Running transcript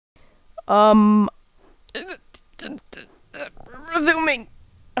Resuming.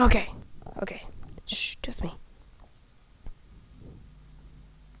 Okay. Okay. Shh, just me.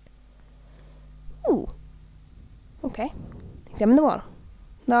 Ooh. Okay. Examine the wall.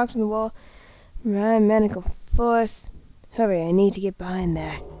 Locked in the wall. Ryan medical force. Hurry, I need to get behind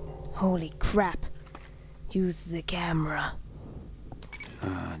there. Holy crap. Use the camera.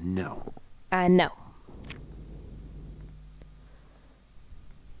 No. I know.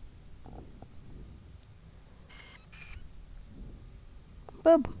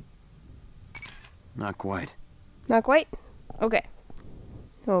 Boop. Not quite. Not quite? Okay.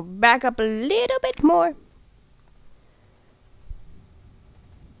 We'll back up a little bit more.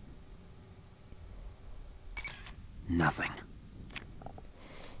 Nothing.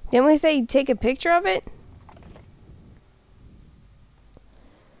 Didn't we say take a picture of it?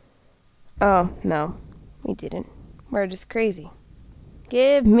 Oh, no. We didn't. We're just crazy.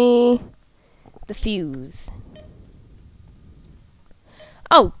 Give me the fuse.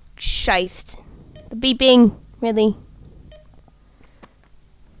 Oh, shite. The beeping. Really?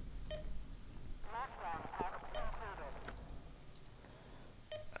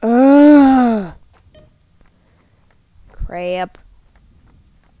 Ugh. Crap.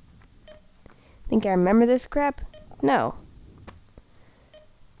 Think I remember this crap? No.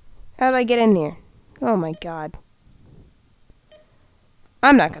 How do I get in here? Oh my god.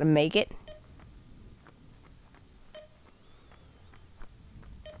 I'm not gonna make it.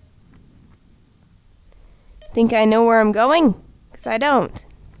 Think I know where I'm going? 'Cause I don't.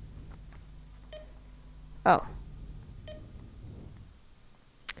 Oh.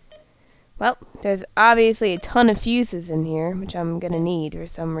 Well, there's obviously a ton of fuses in here, which I'm gonna need for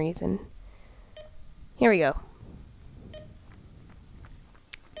some reason. Here we go.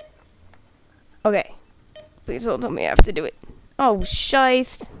 Okay. Please don't tell me I have to do it. Oh,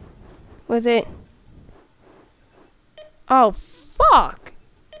 shite. Was it? Oh, fuck.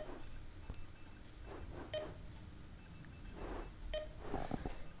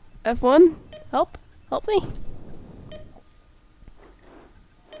 F1? Help? Help me?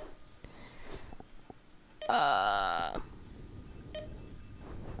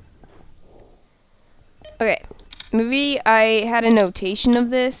 Okay. Maybe I had a notation of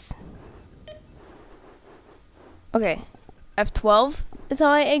this. Okay. F12 is how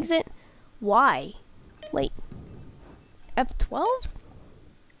I exit? Why? Wait. F12?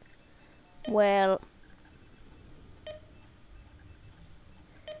 Well...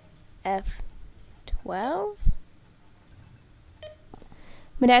 F12?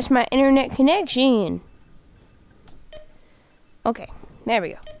 But that's my internet connection. Okay, there we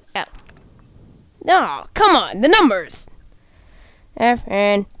go. L. Oh, come on, the numbers! F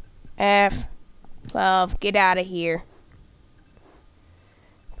and F12, get out of here.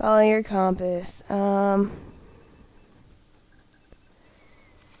 Follow your compass. Woman,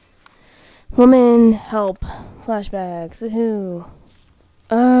 help. Flashbacks, woohoo.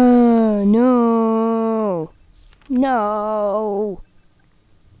 No. No.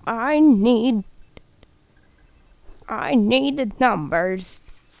 I need the numbers.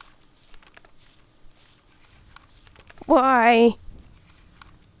 Why?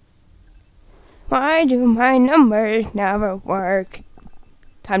 Why do my numbers never work?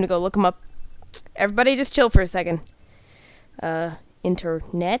 Time to go look them up. Everybody just chill for a second.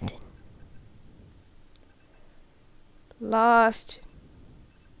 Internet. Lost.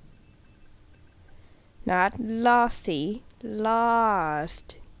 Not lossy.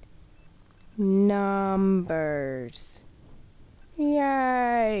 Lost. Numbers.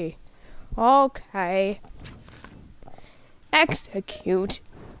 Yay. Okay. Execute.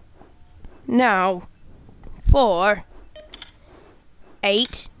 Now. 4.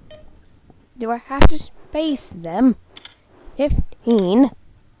 8. Do I have to space them? 15.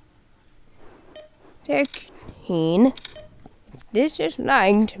 16. This is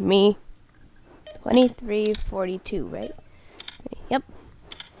lying to me. 23:42, right? Yep.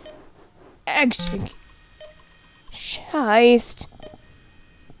 Execute. Scheist.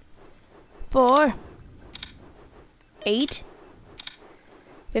 4. 8.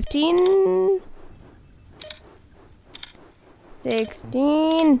 15.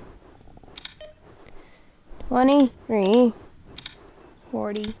 16. 23.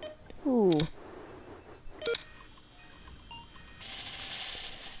 42.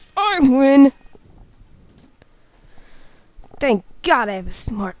 I win! Thank God I have a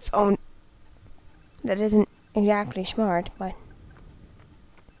smartphone. That isn't exactly smart, but...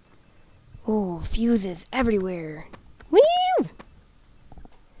 Ooh, fuses everywhere. Woo!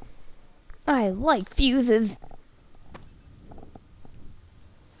 I like fuses.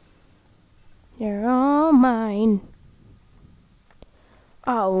 They're all mine.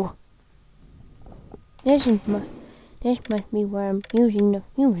 Oh. This must be what I'm using the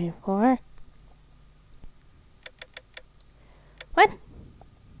fuses for. What?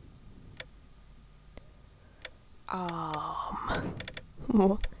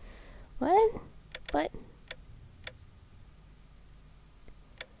 What? What?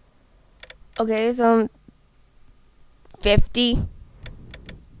 Okay, so 50.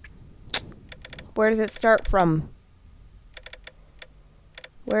 Where does it start from?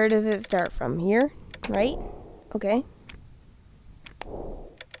 Where does it start from? Here? Right? Okay.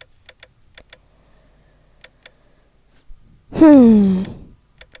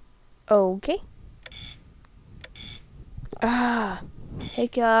 Okay.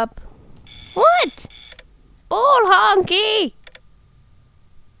 Hiccup. What? Bull honky!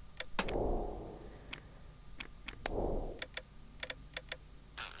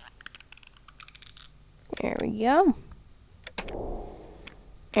 There we go.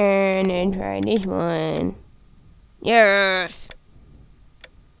 And then try this one. Yes!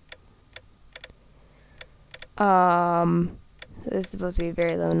 So this is supposed to be a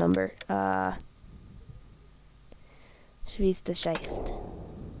very low number. Schweiz the Scheist.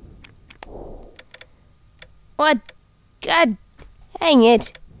 What? God hang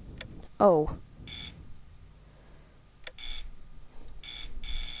it. Oh.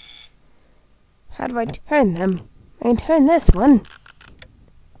 How do I turn them? I can turn this one.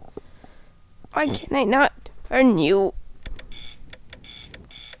 Why can I not turn you?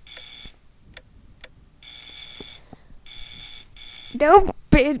 Don't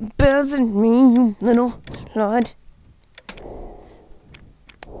buzz at me, you little slut.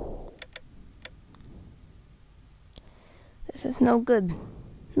 This is no good.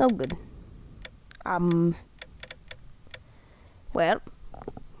 No good. Well,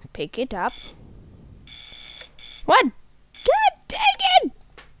 pick it up. What? God dang it!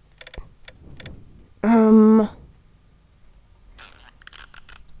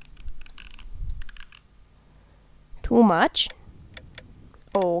 Too much?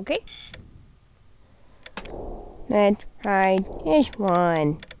 Okay. Let's try this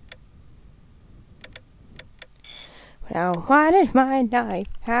one. Now, why does my knife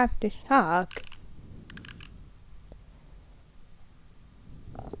have to suck?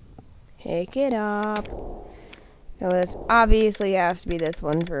 Pick it up. No, this obviously has to be this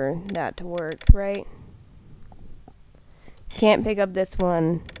one for that to work, right? Can't pick up this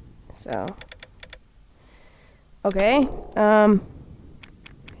one, so. Okay,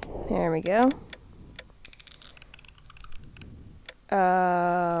 there we go.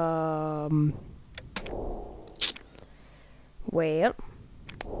 Well.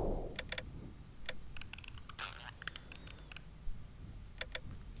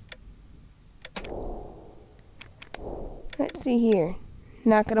 Let's see here.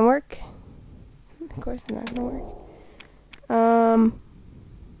 Not gonna work? Of course it's not gonna work.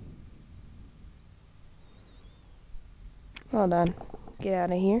 Hold on. Get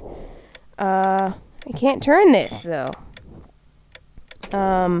out of here. I can't turn this though.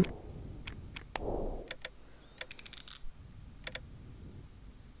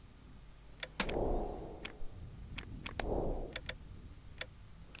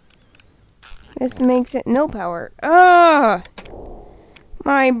 This makes it no power. Ah!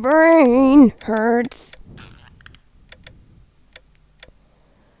 My brain hurts.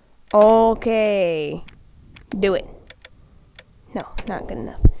 Okay. Do it. No, not good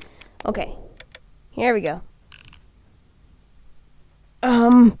enough. Okay. Here we go.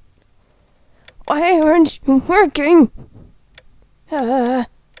 Why aren't you working?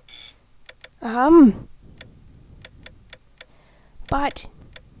 But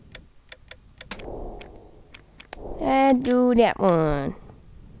and do that one.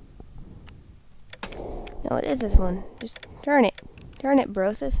 No, it is this one. Just turn it. Turn it,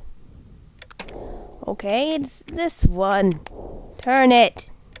 brosif. Okay, it's this one. Turn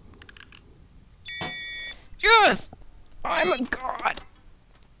it. Yes! I'm a god.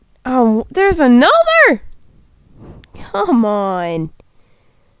 Oh, there's another? Come on.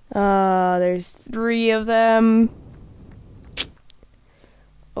 There's 3 of them.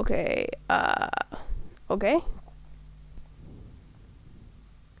 Okay, okay.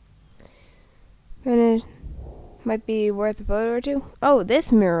 And it might be worth a photo or two. Oh,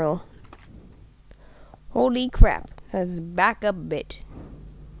 this mural. Holy crap. Let's back up a bit.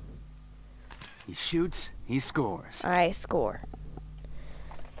 He shoots, he scores. I score.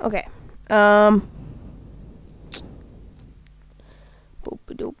 Okay.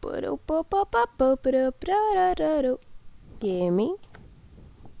 Gimme.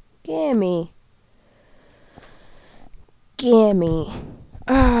 Gimme. Gimme.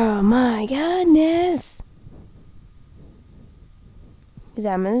 Oh my goodness.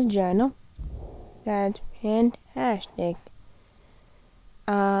 Examine the journal. That's fantastic.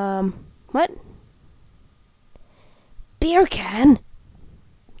 What? Beer can?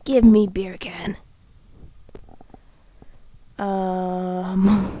 Give me beer can.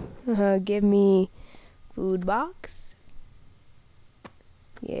 Give me food box.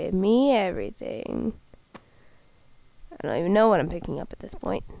 Give me everything. I don't even know what I'm picking up at this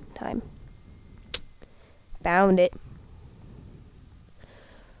point in time. Found it.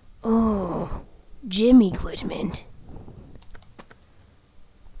 Oh, gym equipment.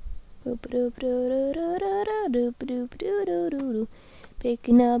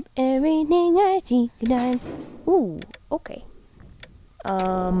 Picking up everything I see. Ooh, okay.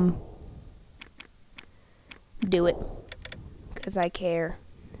 Do it. 'Cause I care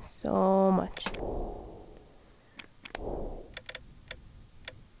so much.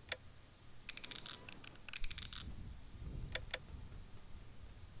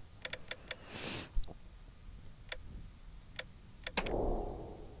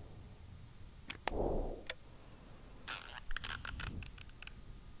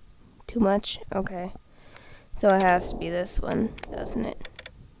 Too much? Okay. So it has to be this one, doesn't it?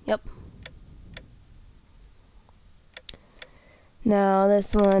 Yep. Now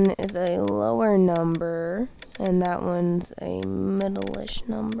this one is a lower number, and that one's a middle-ish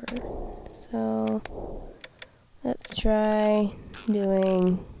number. So let's try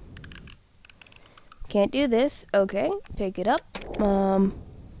doing... Can't do this. Okay, pick it up.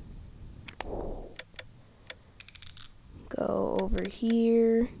 Go over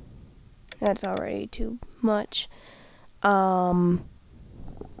here. That's already too much.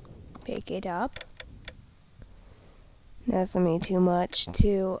 Pick it up. That's gonna be too much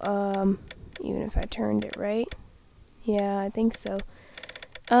too. Even if I turned it right. Yeah, I think so.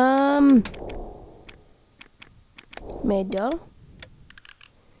 Middle.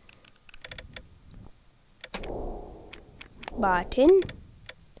 Button.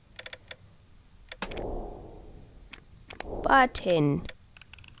 Button.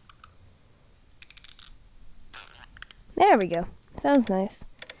 There we go. Sounds nice.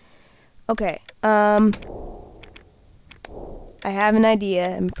 Okay, I have an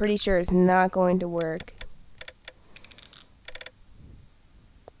idea. I'm pretty sure it's not going to work.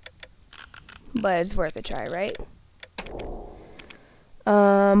 But it's worth a try, right?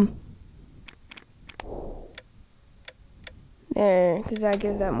 There, because that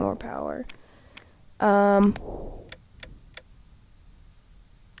gives that more power.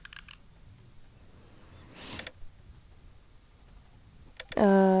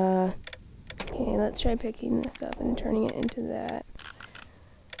 Okay, let's try picking this up and turning it into that.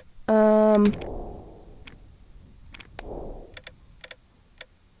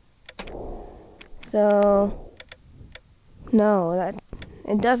 So, no,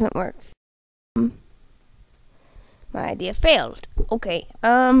 it doesn't work. My idea failed. Okay,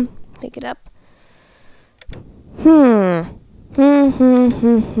 pick it up.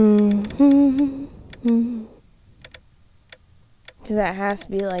 Because that has to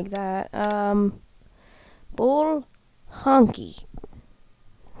be like that. Bull honky.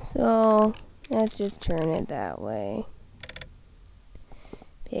 So, let's just turn it that way.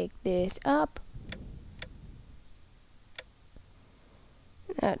 Pick this up.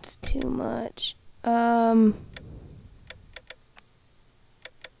 That's too much. Oh,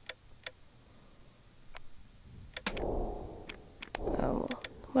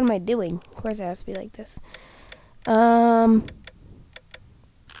 what am I doing? Of course it has to be like this. 10.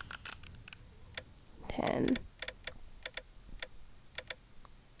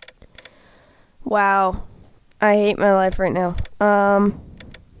 Wow. I hate my life right now.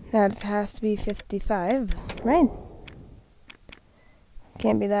 That has to be 55, right?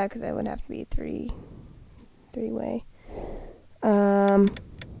 Can't be that because I would have to be three-way.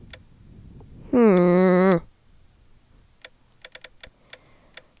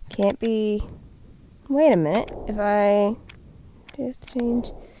 Can't be... Wait a minute. If I just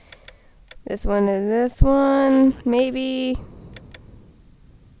change this one to this one, maybe...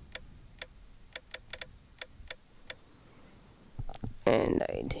 And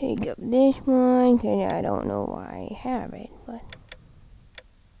I take up this one, because I don't know why I have it, but...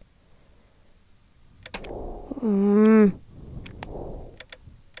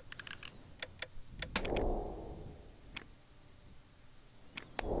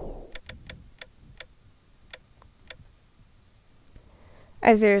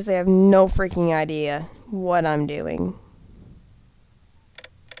 I seriously have no freaking idea what I'm doing.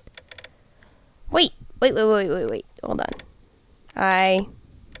 Wait. Hold on. I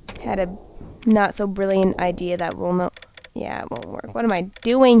had a not so brilliant idea that will not. Yeah, it won't work. What am I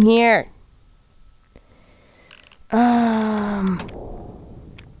doing here?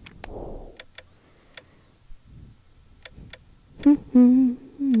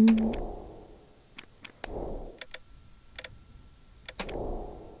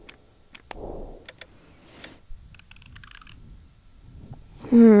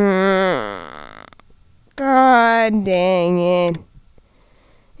 God dang it.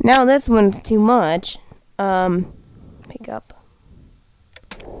 Now this one's too much. Pick up.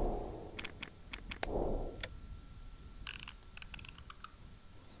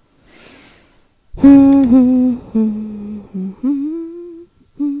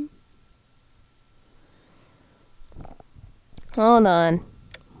 Hold on.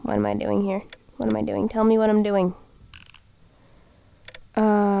 What am I doing here? What am I doing? Tell me what I'm doing.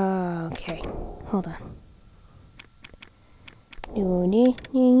 Okay. Hold on. Do this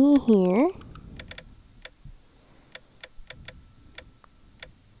thing here.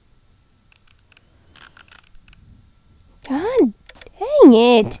 God dang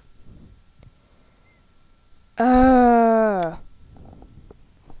it.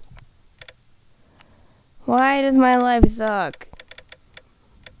 Why does my life suck?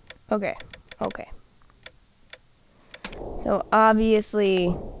 Okay. Okay. So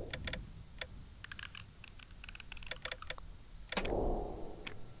obviously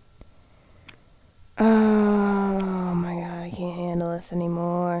oh my god, I can't handle this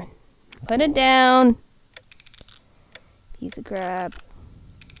anymore. Put it down. Piece of crap.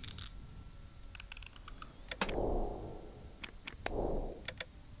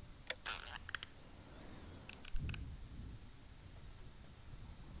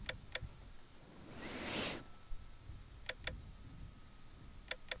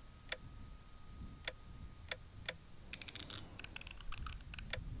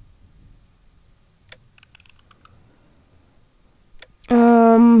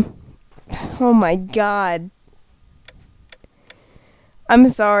 Oh my god. I'm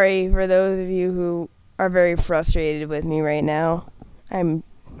sorry for those of you who are very frustrated with me right now. I'm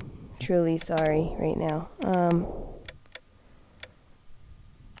truly sorry right now.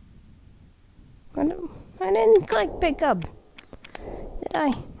 I didn't click pick up. Did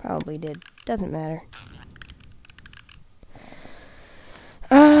I? Probably did. Doesn't matter.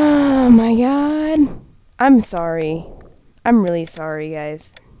 Oh my god. I'm sorry. I'm really sorry,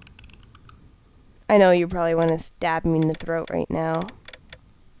 guys. I know you probably want to stab me in the throat right now.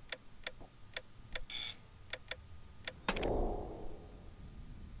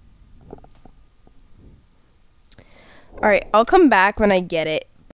 Alright, I'll come back when I get it.